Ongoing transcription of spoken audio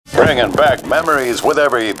Bringing back memories with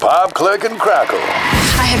every pop, click, and crackle.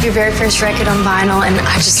 I have your very first record on vinyl, and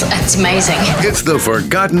it's amazing. It's the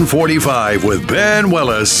Forgotten 45 with Ben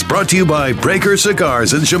Willis, brought to you by Breaker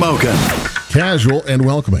Cigars in Shamokin. Casual and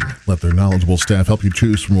welcoming. Let their knowledgeable staff help you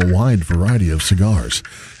choose from a wide variety of cigars,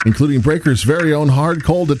 including Breaker's very own Hard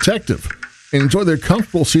Cold Detective. Enjoy their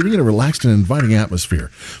comfortable seating in a relaxed and inviting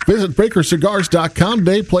atmosphere. Visit breakercigars.com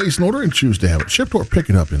today, place an order, and choose to have it shipped or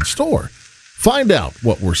pick it up in store. Find out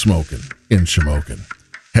what we're smoking in Shamokin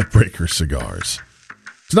at Breaker Cigars.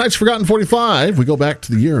 Tonight's Forgotten 45, we go back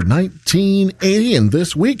to the year 1980, and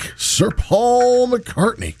this week, Sir Paul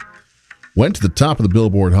McCartney went to the top of the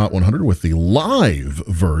Billboard Hot 100 with the live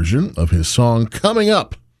version of his song Coming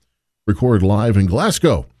Up, recorded live in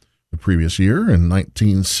Glasgow the previous year in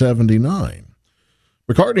 1979.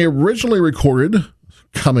 McCartney originally recorded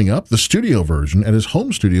Coming Up, the studio version, at his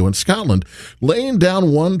home studio in Scotland, laying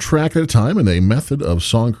down one track at a time in a method of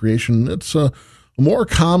song creation that's more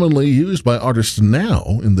commonly used by artists now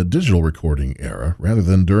in the digital recording era rather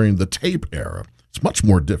than during the tape era. It's much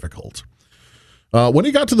more difficult. When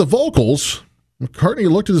he got to the vocals,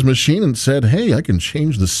 McCartney looked at his machine and said, hey, I can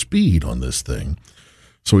change the speed on this thing.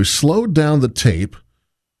 So he slowed down the tape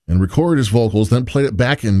and recorded his vocals, then played it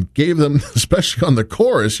back and gave them, especially on the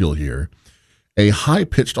chorus, you'll hear, a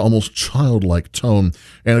high-pitched, almost childlike tone.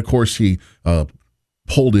 And, of course, he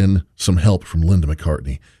pulled in some help from Linda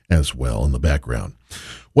McCartney as well in the background.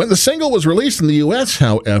 When the single was released in the U.S.,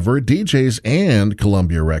 however, DJs and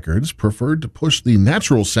Columbia Records preferred to push the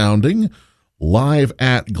natural-sounding Live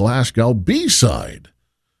at Glasgow B-side,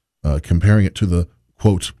 comparing it to the,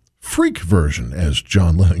 quote, freak version, as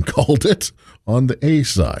John Lennon called it, on the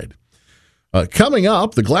A-side. Coming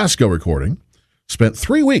Up, the Glasgow recording spent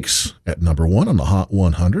 3 weeks at number one on the Hot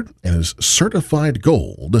 100 and is certified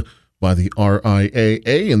gold by the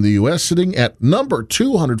RIAA in the U.S., sitting at number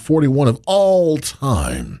 241 of all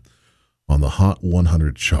time on the Hot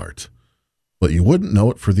 100 chart. But you wouldn't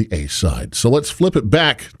know it for the A-side. So let's flip it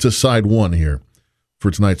back to side one here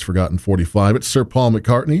for tonight's Forgotten 45. It's Sir Paul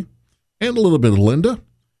McCartney and a little bit of Linda.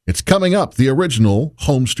 It's Coming Up, the original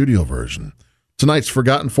home studio version. Tonight's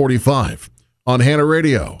Forgotten 45 on Hanna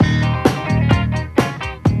Radio.